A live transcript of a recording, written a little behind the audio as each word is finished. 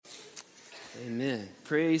Amen.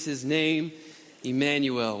 Praise his name,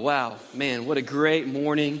 Emmanuel. Wow, man, what a great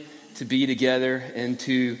morning to be together and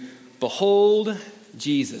to behold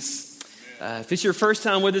Jesus. If it's your first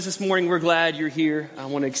time with us this morning, we're glad you're here. I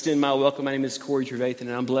want to extend my welcome. My name is Corey Trevathan,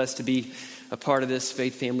 and I'm blessed to be a part of this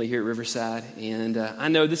faith family here at Riverside. And I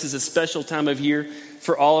know this is a special time of year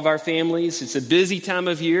for all of our families. It's a busy time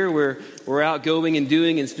of year where we're out going and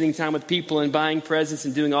doing and spending time with people and buying presents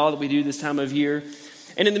and doing all that we do this time of year.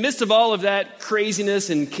 And in the midst of all of that craziness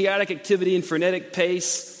and chaotic activity and frenetic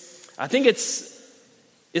pace, I think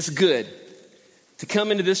it's good to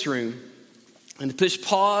come into this room and to push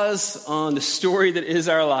pause on the story that is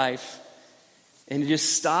our life and to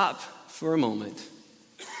just stop for a moment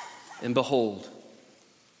and behold.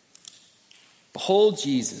 Behold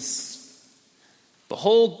Jesus.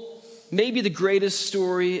 Behold maybe the greatest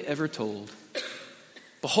story ever told.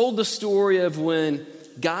 Behold the story of when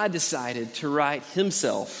God decided to write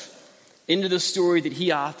himself into the story that he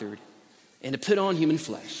authored and to put on human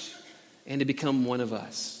flesh and to become one of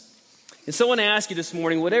us. And so I want to ask you this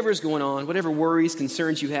morning, whatever is going on, whatever worries,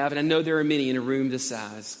 concerns you have, and I know there are many in a room this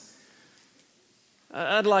size,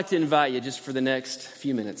 I'd like to invite you just for the next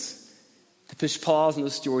few minutes to push pause on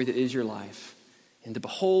the story that is your life and to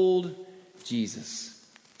behold Jesus.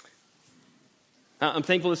 I'm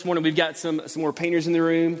thankful this morning we've got some more painters in the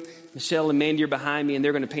room. Michelle and Mandy are behind me, and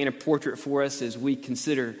they're going to paint a portrait for us as we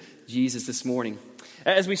consider Jesus this morning.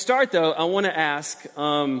 As we start, though, I want to ask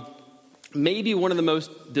maybe one of the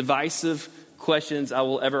most divisive questions I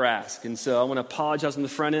will ever ask. And so I want to apologize on the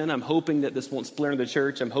front end. I'm hoping that this won't splinter the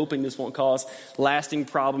church. I'm hoping this won't cause lasting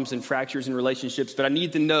problems and fractures in relationships. But I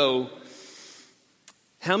need to know,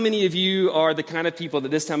 how many of you are the kind of people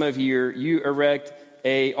that this time of year you erect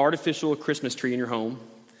a artificial Christmas tree in your home?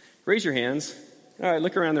 Raise your hands. All right,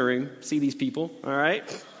 look around the room. See these people. All right.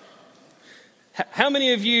 How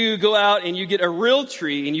many of you go out and you get a real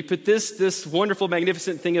tree and you put this wonderful,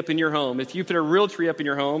 magnificent thing up in your home? If you put a real tree up in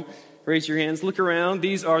your home, raise your hands. Look around.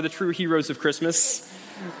 These are the true heroes of Christmas.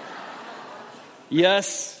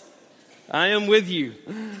 Yes, I am with you.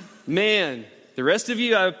 Man, the rest of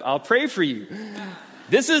you, I'll pray for you.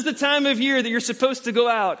 This is the time of year that you're supposed to go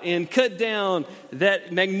out and cut down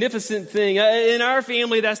that magnificent thing. In our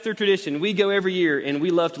family, that's their tradition. We go every year, and we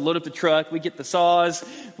love to load up the truck. We get the saws.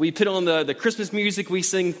 We put on the Christmas music. We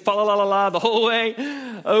sing fa-la-la-la-la the whole way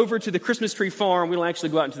over to the Christmas tree farm. We don't actually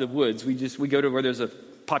go out into the woods. We go to where there's a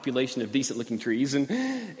population of decent-looking trees.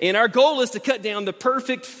 And our goal is to cut down the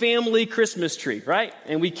perfect family Christmas tree, right?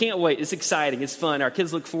 And we can't wait. It's exciting. It's fun. Our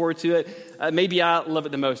kids look forward to it. Maybe I love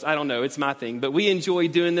it the most. I don't know. It's my thing. But we enjoy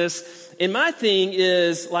doing this. And my thing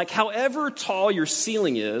is, like, however tall your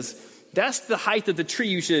ceiling is, that's the height of the tree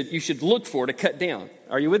you should look for to cut down.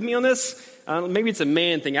 Are you with me on this? Maybe it's a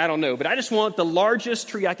man thing. I don't know. But I just want the largest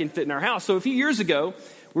tree I can fit in our house. So a few years ago,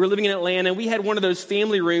 we were living in Atlanta, and we had one of those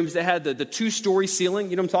family rooms that had the two-story ceiling.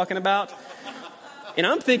 You know what I'm talking about? And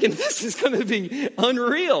I'm thinking, this is going to be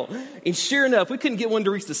unreal. And sure enough, we couldn't get one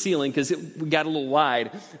to reach the ceiling because we got a little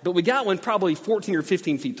wide. But we got one probably 14 or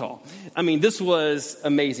 15 feet tall. I mean, this was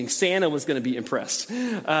amazing. Santa was going to be impressed.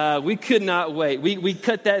 We could not wait. We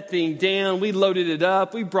cut that thing down. We loaded it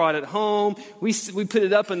up. We brought it home. We put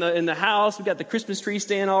it up in the house. We got the Christmas tree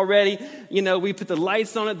stand already. You know, we put the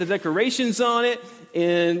lights on it, the decorations on it.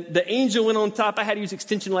 And the angel went on top. I had to use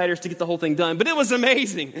extension ladders to get the whole thing done. But it was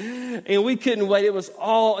amazing. And we couldn't wait. It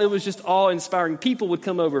was just awe-inspiring. People would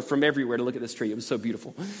come over from everywhere to look at this tree. It was so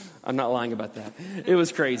beautiful. I'm not lying about that. It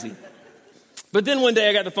was crazy. But then one day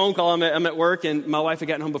I got the phone call. I'm at work, and my wife had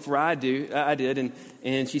gotten home before I did.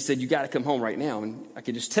 And she said, "You got to come home right now." And I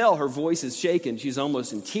could just tell her voice is shaking. She's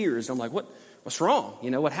almost in tears. I'm like, what's wrong? You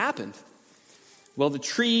know, what happened? Well, the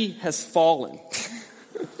tree has fallen.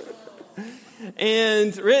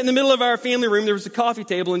 And right in the middle of our family room, there was a coffee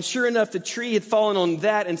table. And sure enough, the tree had fallen on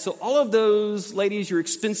that. And so all of those, ladies, your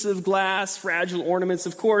expensive glass, fragile ornaments,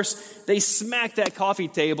 of course, they smacked that coffee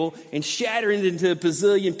table and shattered it into a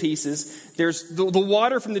bazillion pieces. There's the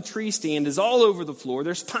water from the tree stand is all over the floor.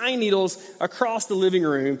 There's pine needles across the living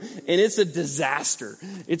room. And it's a disaster.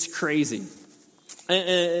 It's crazy.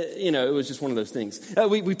 It was just one of those things.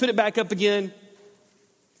 We put it back up again.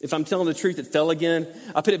 If I'm telling the truth, it fell again.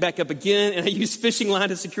 I put it back up again, and I used fishing line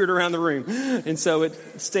to secure it around the room. And so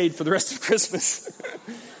it stayed for the rest of Christmas.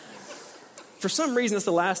 For some reason, that's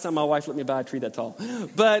the last time my wife let me buy a tree that tall.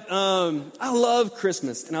 But I love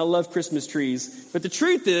Christmas, and I love Christmas trees. But the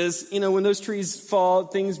truth is, when those trees fall,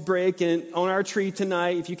 things break. And on our tree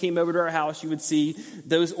tonight, if you came over to our house, you would see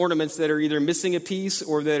those ornaments that are either missing a piece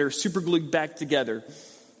or that are super glued back together.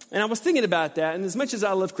 And I was thinking about that, and as much as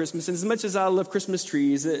I love Christmas, and as much as I love Christmas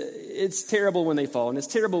trees, it's terrible when they fall, and it's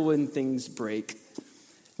terrible when things break.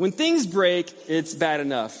 When things break, it's bad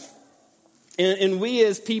enough. And we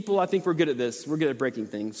as people, I think we're good at this. We're good at breaking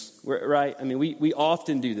things, right? I mean, we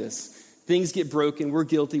often do this. Things get broken, we're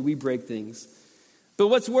guilty, we break things. But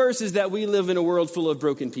what's worse is that we live in a world full of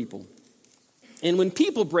broken people. And when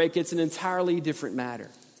people break, it's an entirely different matter.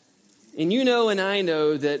 And you know and I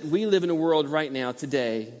know that we live in a world right now,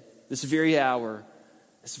 today, this very hour,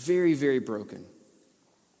 that's very, very broken.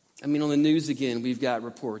 I mean, on the news again, we've got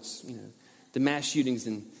reports, the mass shootings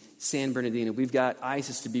in San Bernardino. We've got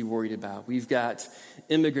ISIS to be worried about. We've got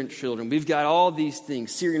immigrant children. We've got all these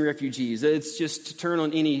things, Syrian refugees. It's just to turn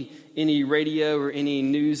on any radio or any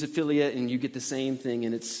news affiliate and you get the same thing.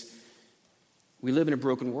 And we live in a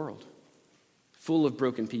broken world, full of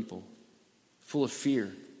broken people, full of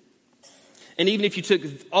fear. And even if you took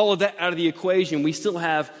all of that out of the equation, we still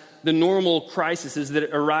have the normal crises that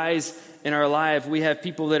arise in our life. We have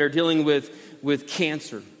people that are dealing with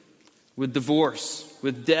cancer, with divorce,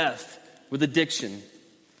 with death, with addiction.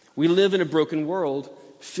 We live in a broken world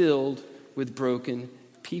filled with broken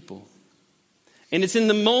people. And it's in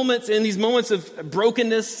these moments of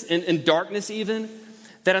brokenness and darkness even,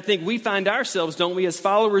 that I think we find ourselves, don't we, as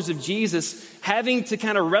followers of Jesus, having to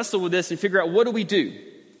kind of wrestle with this and figure out, what do we do?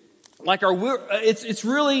 Like it's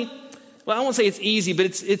really, well, I won't say it's easy, but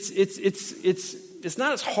it's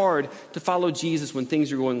not as hard to follow Jesus when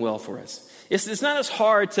things are going well for us. It's not as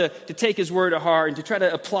hard to take his word to heart and to try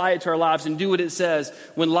to apply it to our lives and do what it says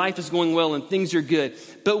when life is going well and things are good.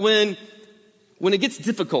 But when it gets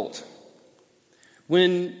difficult,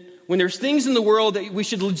 when there's things in the world that we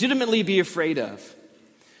should legitimately be afraid of,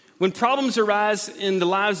 when problems arise in the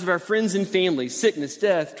lives of our friends and family, sickness,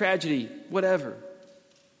 death, tragedy, whatever,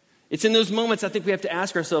 it's in those moments I think we have to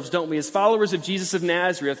ask ourselves, don't we, as followers of Jesus of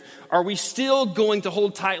Nazareth, are we still going to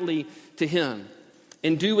hold tightly to him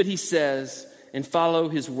and do what he says and follow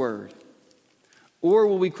his word? Or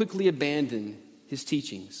will we quickly abandon his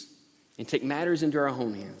teachings and take matters into our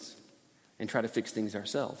own hands and try to fix things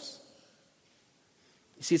ourselves?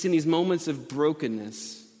 You see, it's in these moments of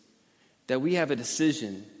brokenness that we have a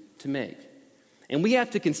decision to make. And we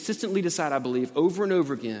have to consistently decide, I believe, over and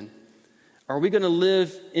over again, are we going to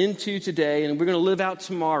live into today and we're going to live out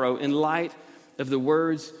tomorrow in light of the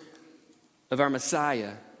words of our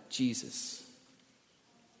Messiah, Jesus?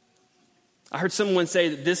 I heard someone say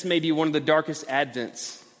that this may be one of the darkest Advent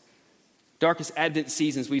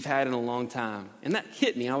seasons we've had in a long time. And that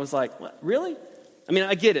hit me. I was like, what, really? I mean,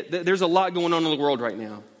 I get it. There's a lot going on in the world right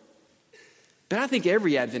now. But I think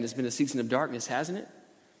every Advent has been a season of darkness, hasn't it?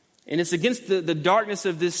 And it's against the darkness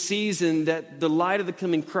of this season that the light of the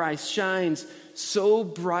coming Christ shines so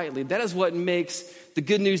brightly. That is what makes the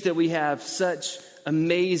good news that we have such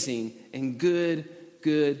amazing and good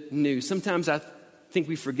news. Sometimes I think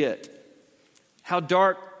we forget how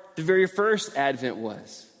dark the very first Advent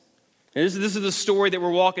was. And this is the story that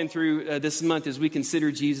we're walking through this month as we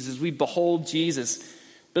consider Jesus, as we behold Jesus.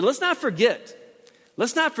 But let's not forget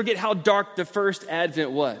how dark the first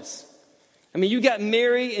Advent was. I mean, you got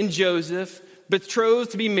Mary and Joseph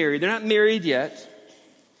betrothed to be married. They're not married yet.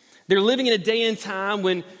 They're living in a day and time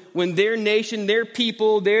when their nation, their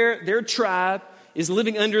people, their tribe is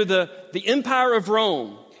living under the empire of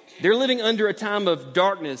Rome. They're living under a time of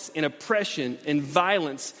darkness and oppression and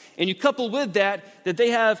violence. And you couple with that they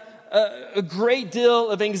have a great deal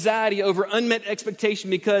of anxiety over unmet expectation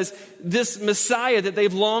because this Messiah that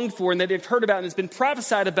they've longed for and that they've heard about and has been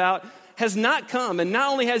prophesied about has not come. And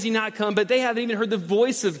not only has he not come, but they haven't even heard the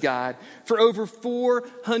voice of God for over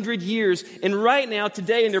 400 years. And right now,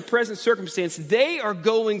 today, in their present circumstance, they are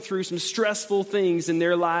going through some stressful things in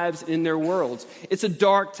their lives, in their worlds. It's a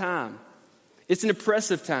dark time. It's an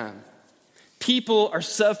oppressive time. People are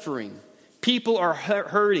suffering. People are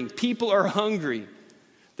hurting. People are hungry.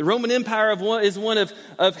 The Roman Empire is one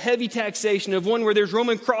of heavy taxation, of one where there's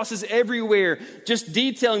Roman crosses everywhere, just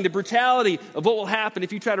detailing the brutality of what will happen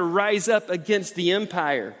if you try to rise up against the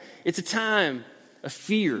empire. It's a time of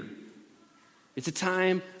fear. It's a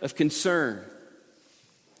time of concern.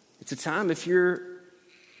 It's a time if you're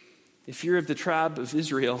of the tribe of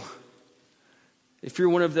Israel, if you're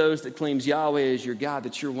one of those that claims Yahweh as your God,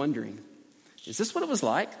 that you're wondering, is this what it was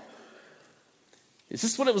like? Is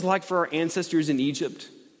this what it was like for our ancestors in Egypt?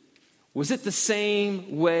 Was it the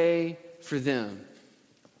same way for them?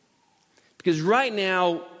 Because right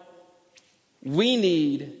now, we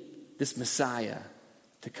need this Messiah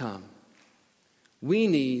to come. We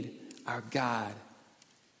need our God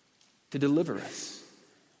to deliver us.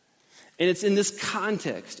 And it's in this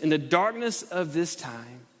context, in the darkness of this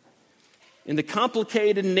time, in the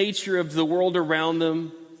complicated nature of the world around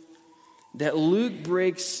them, that Luke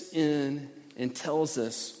breaks in and tells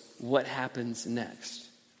us what happens next.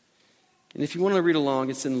 And if you want to read along,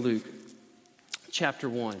 it's in Luke chapter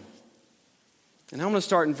 1. And I'm going to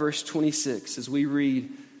start in verse 26 as we read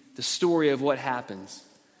the story of what happens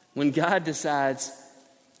when God decides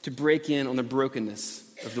to break in on the brokenness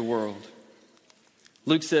of the world.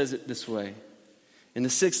 Luke says it this way. In the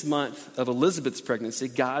 6th month of Elizabeth's pregnancy,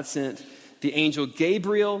 God sent the angel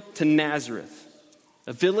Gabriel to Nazareth,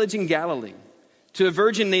 a village in Galilee, to a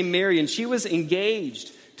virgin named Mary, and she was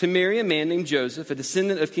engaged to marry a man named Joseph, a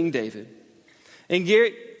descendant of King David. And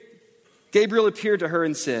Gabriel appeared to her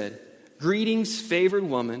and said, "Greetings, favored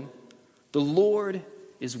woman, the Lord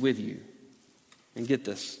is with you." And get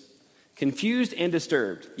this, confused and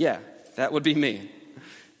disturbed. Yeah, that would be me.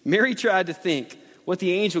 Mary tried to think what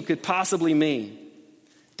the angel could possibly mean.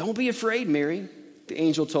 "Don't be afraid, Mary," the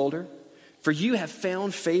angel told her, "for you have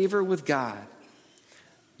found favor with God.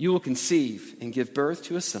 You will conceive and give birth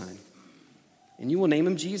to a son, and you will name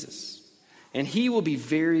him Jesus. And he will be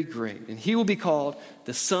very great, and he will be called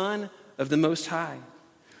the Son of the Most High.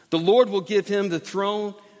 The Lord will give him the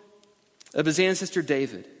throne of his ancestor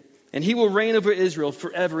David, and he will reign over Israel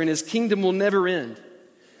forever, and his kingdom will never end."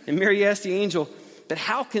 And Mary asked the angel, "But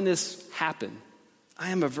how can this happen? I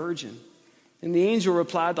am a virgin." And the angel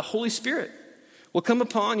replied, "The Holy Spirit will come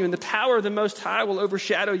upon you, and the power of the Most High will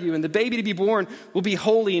overshadow you, and the baby to be born will be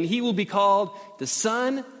holy, and he will be called the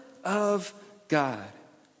Son of God.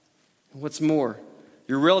 And what's more,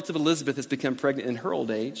 your relative Elizabeth has become pregnant in her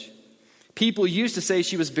old age. People used to say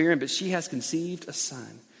she was barren, but she has conceived a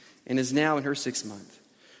son and is now in her 6th month.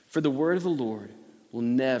 For the word of the Lord will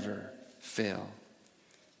never fail."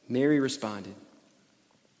 Mary responded,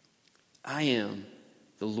 "I am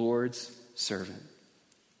the Lord's servant.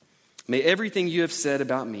 May everything you have said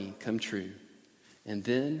about me come true." And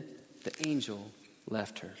then the angel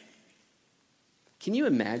left her. Can you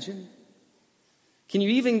imagine? Can you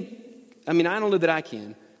even, I don't know that I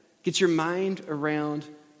can, get your mind around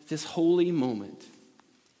this holy moment?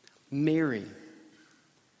 Mary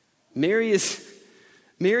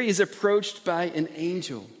is approached by an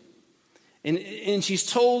angel. And she's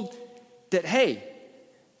told that, hey,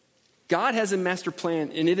 God has a master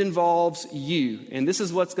plan and it involves you. And this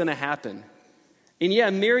is what's going to happen. And yeah,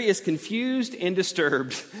 Mary is confused and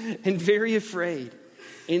disturbed and very afraid.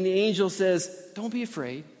 And the angel says, "Don't be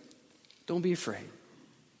afraid. Don't be afraid.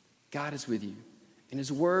 God is with you. And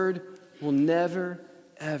his word will never,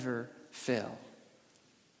 ever fail."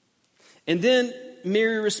 And then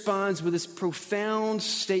Mary responds with this profound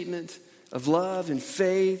statement of love and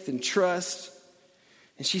faith and trust.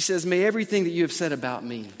 And she says, "May everything that you have said about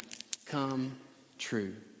me come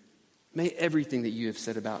true. May everything that you have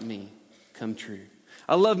said about me come true."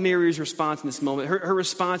 I love Mary's response in this moment. Her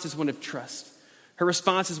response is one of trust. Her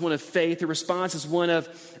response is one of faith. Her response is one of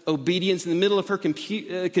obedience. In the middle of her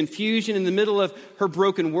confusion, in the middle of her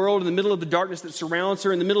broken world, in the middle of the darkness that surrounds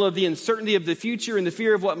her, in the middle of the uncertainty of the future and the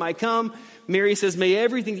fear of what might come, Mary says, "May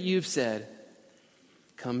everything that you've said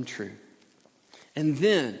come true." And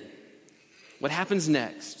then what happens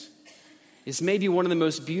next is maybe one of the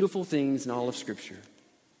most beautiful things in all of Scripture.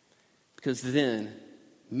 Because then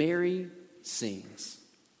Mary sings.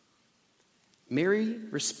 Mary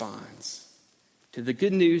responds to the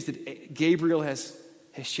good news that Gabriel has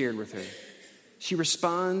shared with her. She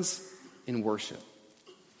responds in worship.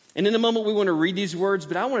 And in a moment we want to read these words,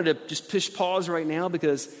 but I wanted to just push pause right now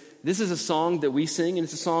because this is a song that we sing and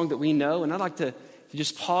it's a song that we know. And I'd like to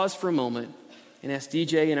just pause for a moment and ask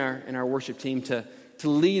DJ and our worship team to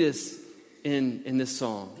lead us in this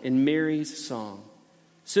song, in Mary's song.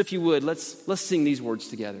 So if you would, let's sing these words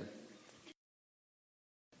together.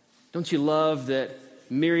 Don't you love that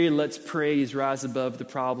Mary lets praise rise above the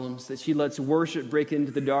problems, that she lets worship break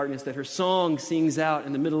into the darkness, that her song sings out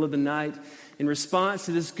in the middle of the night in response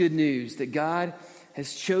to this good news that God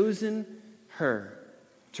has chosen her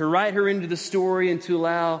to write her into the story and to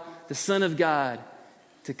allow the Son of God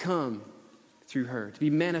to come through her, to be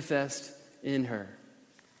manifest in her.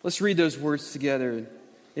 Let's read those words together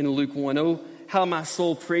in Luke 1. "Oh, how my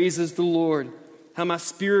soul praises the Lord, how my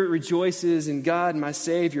spirit rejoices in God my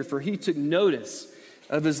Savior, for he took notice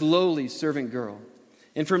of his lowly servant girl.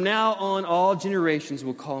 And from now on, all generations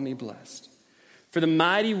will call me blessed. For the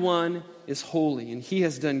mighty one is holy, and he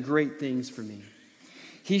has done great things for me.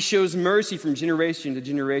 He shows mercy from generation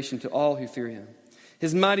to all who fear him.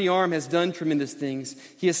 His mighty arm has done tremendous things.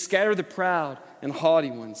 He has scattered the proud and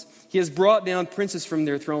haughty ones. He has brought down princes from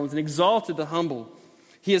their thrones and exalted the humble.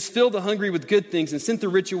 He has filled the hungry with good things and sent the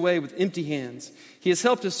rich away with empty hands. He has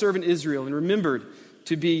helped his servant Israel and remembered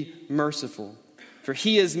to be merciful, for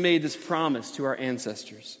he has made this promise to our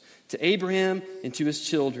ancestors, to Abraham and to his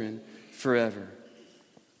children forever.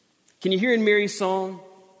 Can you hear in Mary's song?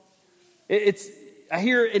 I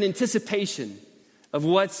hear an anticipation of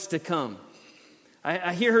what's to come.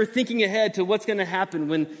 I hear her thinking ahead to what's going to happen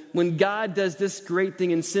when God does this great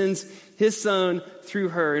thing and sends his son through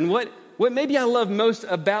her. And what maybe I love most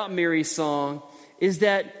about Mary's song is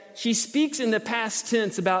that she speaks in the past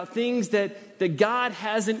tense about things that God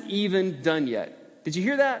hasn't even done yet. Did you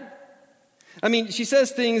hear that? I mean, she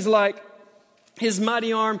says things like, his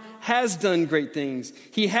mighty arm has done great things.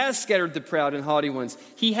 He has scattered the proud and haughty ones.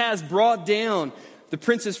 He has brought down the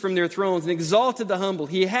princes from their thrones and exalted the humble.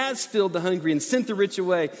 He has filled the hungry and sent the rich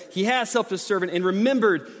away. He has helped his servant and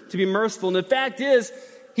remembered to be merciful. And the fact is,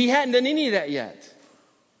 he hadn't done any of that yet.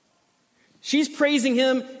 She's praising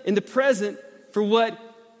him in the present for what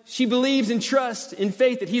she believes and trusts in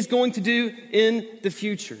faith that he's going to do in the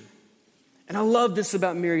future. And I love this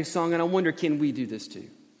about Mary's song, and I wonder, can we do this too?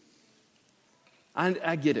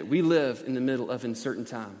 I get it. We live in the middle of uncertain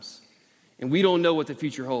times, and we don't know what the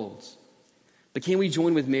future holds. But can we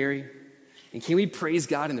join with Mary? And can we praise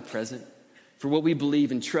God in the present for what we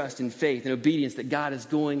believe and trust and faith and obedience that God is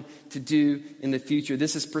going to do in the future?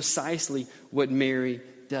 This is precisely what Mary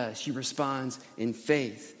does. She responds in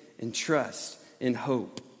faith and trust and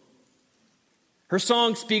hope. Her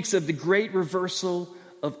song speaks of the great reversal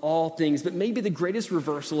of all things, but maybe the greatest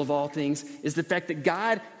reversal of all things is the fact that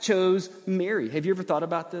God chose Mary. Have you ever thought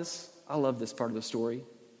about this? I love this part of the story.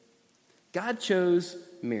 God chose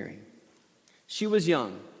Mary. She was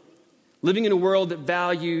young, living in a world that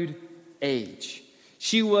valued age.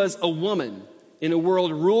 She was a woman in a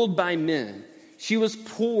world ruled by men. She was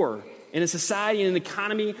poor in a society and an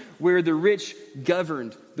economy where the rich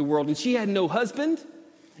governed the world. And she had no husband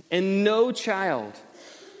and no child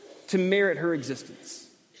to merit her existence.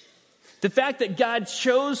 The fact that God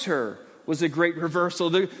chose her was a great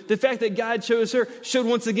reversal. The fact that God chose her showed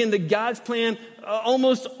once again that God's plan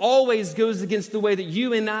almost always goes against the way that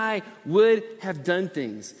you and I would have done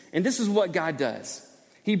things. And this is what God does.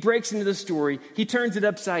 He breaks into the story. He turns it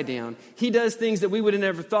upside down. He does things that we would have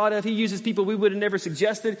never thought of. He uses people we would have never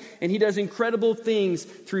suggested. And he does incredible things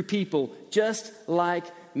through people, just like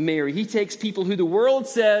Mary. He takes people who the world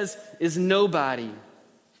says is nobody.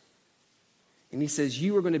 And he says,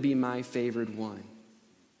 you are going to be my favored one.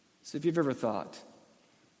 So if you've ever thought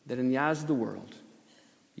that in the eyes of the world,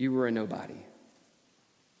 you were a nobody,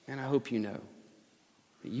 and I hope you know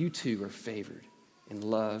that you too are favored and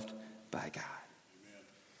loved by God. Amen.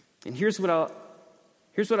 And here's what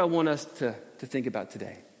I want us to think about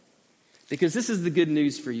today. Because this is the good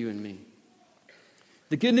news for you and me.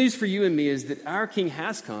 The good news for you and me is that our King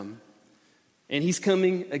has come, and he's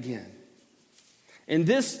coming again. And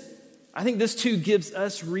I think this too gives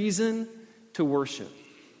us reason to worship.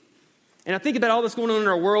 And I think about all that's going on in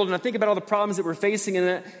our world, and I think about all the problems that we're facing,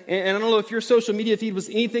 and I don't know if your social media feed was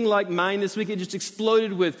anything like mine this week. It just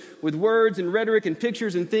exploded with words and rhetoric and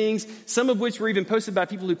pictures and things, some of which were even posted by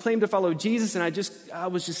people who claim to follow Jesus, and I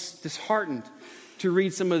was just disheartened to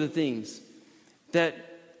read some of the things that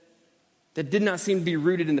did not seem to be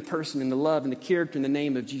rooted in the person and the love and the character and the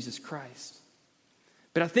name of Jesus Christ.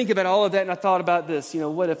 But I think about all of that, and I thought about this,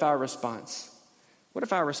 what if our response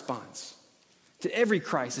to every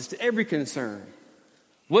crisis, to every concern,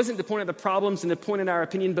 wasn't to point out the problems and to point out our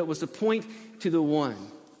opinion, but was to point to the one?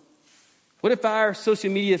 What if our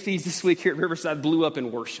social media feeds this week here at Riverside blew up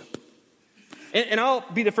in worship? And I'll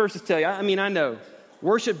be the first to tell you, I know,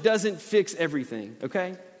 worship doesn't fix everything,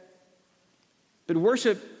 okay? But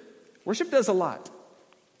worship does a lot.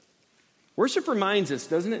 Worship reminds us,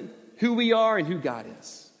 doesn't it, who we are and who God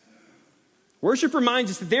is. Worship reminds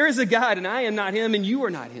us that there is a God and I am not him and you are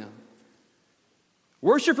not him.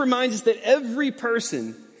 Worship reminds us that every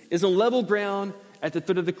person is on level ground at the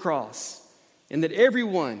foot of the cross, and that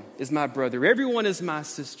everyone is my brother, everyone is my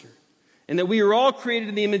sister, and that we are all created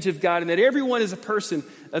in the image of God, and that everyone is a person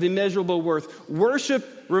of immeasurable worth. Worship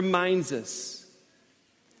reminds us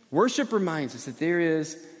that there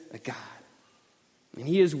is a God, and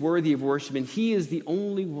he is worthy of worship, and he is the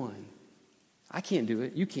only one. I can't do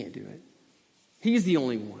it. You can't do it. He's the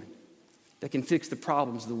only one that can fix the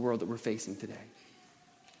problems of the world that we're facing today.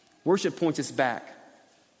 Worship points us back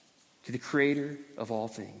to the creator of all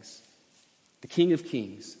things, the King of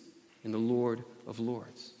kings and the Lord of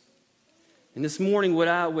lords. And this morning, what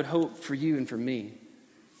I would hope for you and for me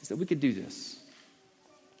is that we could do this.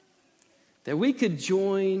 That we could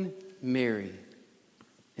join Mary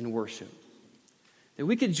in worship. That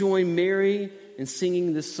we could join Mary in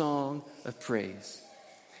singing this song of praise.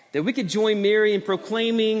 That we could join Mary in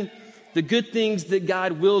proclaiming the good things that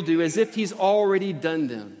God will do as if he's already done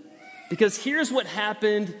them. Because here's what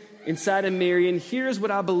happened inside of Mary, and here's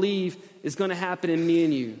what I believe is going to happen in me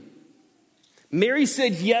and you. Mary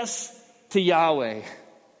said yes to Yahweh.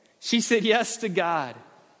 She said yes to God.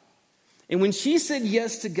 And when she said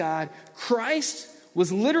yes to God, Christ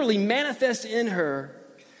was literally manifest in her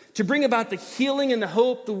to bring about the healing and the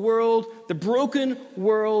hope the broken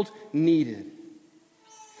world needed.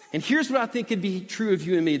 And here's what I think could be true of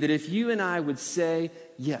you and me, that if you and I would say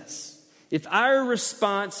yes, if our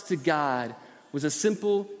response to God was a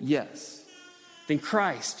simple yes, then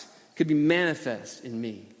Christ could be manifest in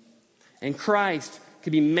me. And Christ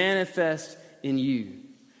could be manifest in you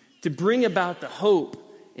to bring about the hope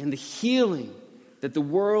and the healing that the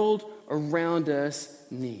world around us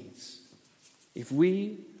needs. If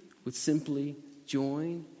we would simply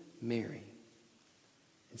join Mary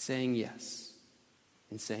in saying yes,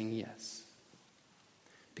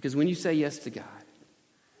 Because when you say yes to God,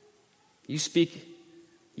 you speak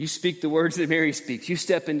the words that Mary speaks. You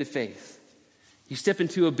step into faith. You step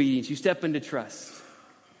into obedience. You step into trust.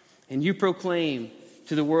 And you proclaim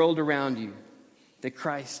to the world around you that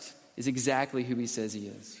Christ is exactly who he says he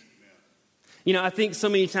is. You know, I think so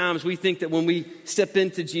many times we think that when we step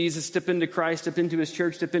into Jesus, step into Christ, step into his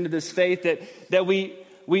church, step into this faith, that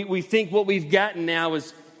we think what we've gotten now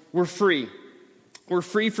is we're free. We're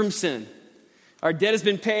free from sin. Our debt has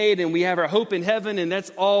been paid and we have our hope in heaven, and that's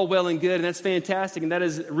all well and good, and that's fantastic, and that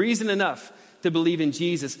is reason enough to believe in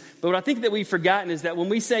Jesus. But what I think that we've forgotten is that when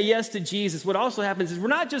we say yes to Jesus, what also happens is we're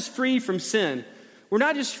not just free from sin. We're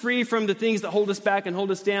not just free from the things that hold us back and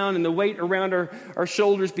hold us down and the weight around our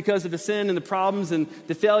shoulders because of the sin and the problems and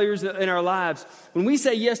the failures in our lives. When we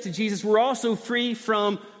say yes to Jesus, we're also free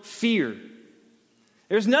from fear.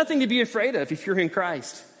 There's nothing to be afraid of if you're in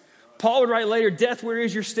Christ. Paul would write later, "Death, where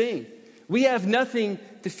is your sting?" We have nothing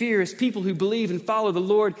to fear as people who believe and follow the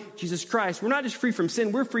Lord Jesus Christ. We're not just free from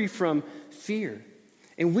sin, we're free from fear.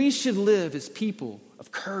 And we should live as people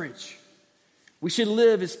of courage. We should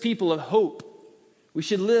live as people of hope. We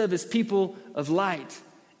should live as people of light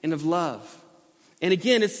and of love. And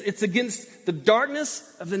again, it's against the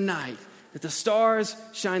darkness of the night that the stars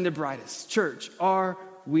shine the brightest. Church, are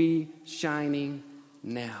we shining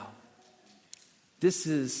now? This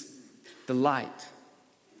is the light.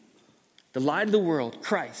 The light of the world,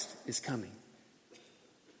 Christ, is coming.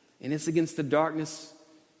 And it's against the darkness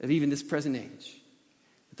of even this present age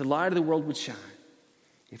that the light of the world would shine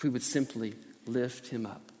if we would simply lift him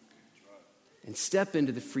up and step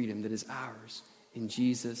into the freedom that is ours in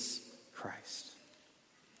Jesus Christ.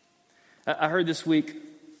 I heard this week,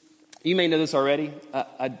 you may know this already,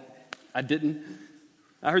 I didn't.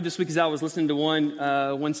 I heard this week as I was listening to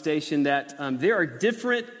one station that there are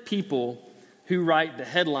different people who write the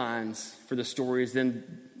headlines for the stories than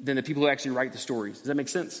the people who actually write the stories. Does that make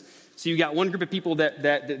sense? So you got one group of people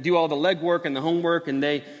that do all the legwork and the homework, and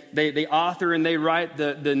they author and they write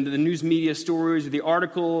the news media stories or the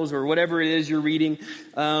articles or whatever it is you're reading.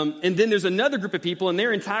 And then there's another group of people, and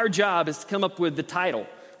their entire job is to come up with the title,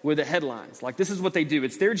 with the headlines. Like, this is what they do.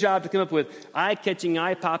 It's their job to come up with eye-catching,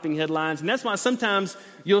 eye-popping headlines. And that's why sometimes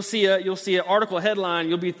you'll see an article headline,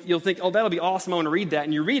 you'll think, oh, that'll be awesome, I want to read that.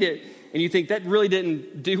 And you read it, and you think that really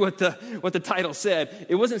didn't do what the title said.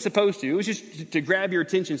 It wasn't supposed to. It was just to grab your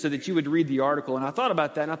attention so that you would read the article. And I thought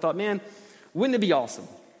about that, and I thought, man, wouldn't it be awesome?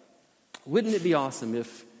 Wouldn't it be awesome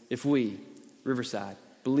if we, Riverside,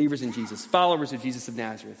 believers in Jesus, followers of Jesus of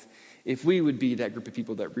Nazareth, if we would be that group of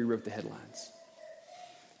people that rewrote the headlines?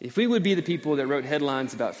 If we would be the people that wrote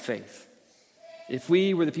headlines about faith, if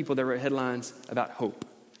we were the people that wrote headlines about hope,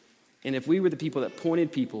 and if we were the people that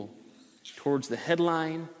pointed people towards the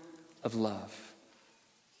headline of love,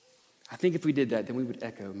 I think if we did that, then we would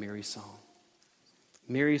echo Mary's song.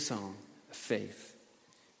 Mary's song of faith,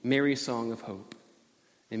 Mary's song of hope,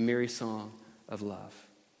 and Mary's song of love.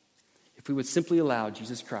 If we would simply allow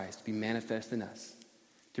Jesus Christ to be manifest in us,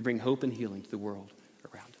 to bring hope and healing to the world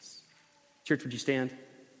around us. Church, would you stand?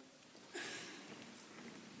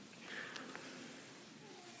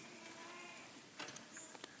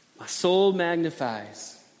 My soul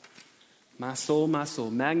magnifies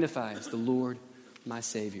the Lord, my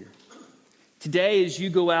Savior. Today, as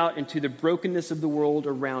you go out into the brokenness of the world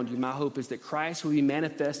around you, my hope is that Christ will be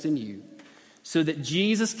manifest in you so that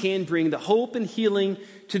Jesus can bring the hope and healing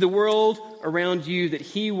to the world around you that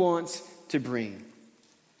he wants to bring.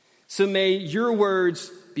 So may your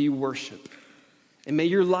words be worship. And may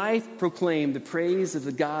your life proclaim the praise of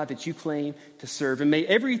the God that you claim to serve. And may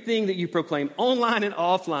everything that you proclaim, online and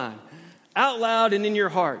offline, out loud and in your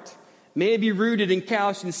heart, may it be rooted and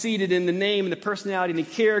couched and seated in the name and the personality and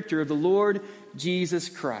the character of the Lord Jesus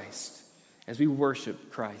Christ. as we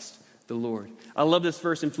worship Christ the Lord. I love this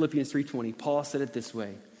verse in Philippians 3:20. Paul said it this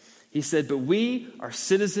way. He said, "But we are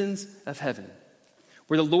citizens of heaven,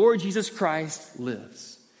 where the Lord Jesus Christ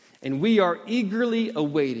lives, and we are eagerly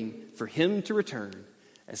awaiting for him to return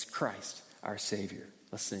as Christ our Savior."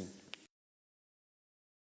 Let's sing.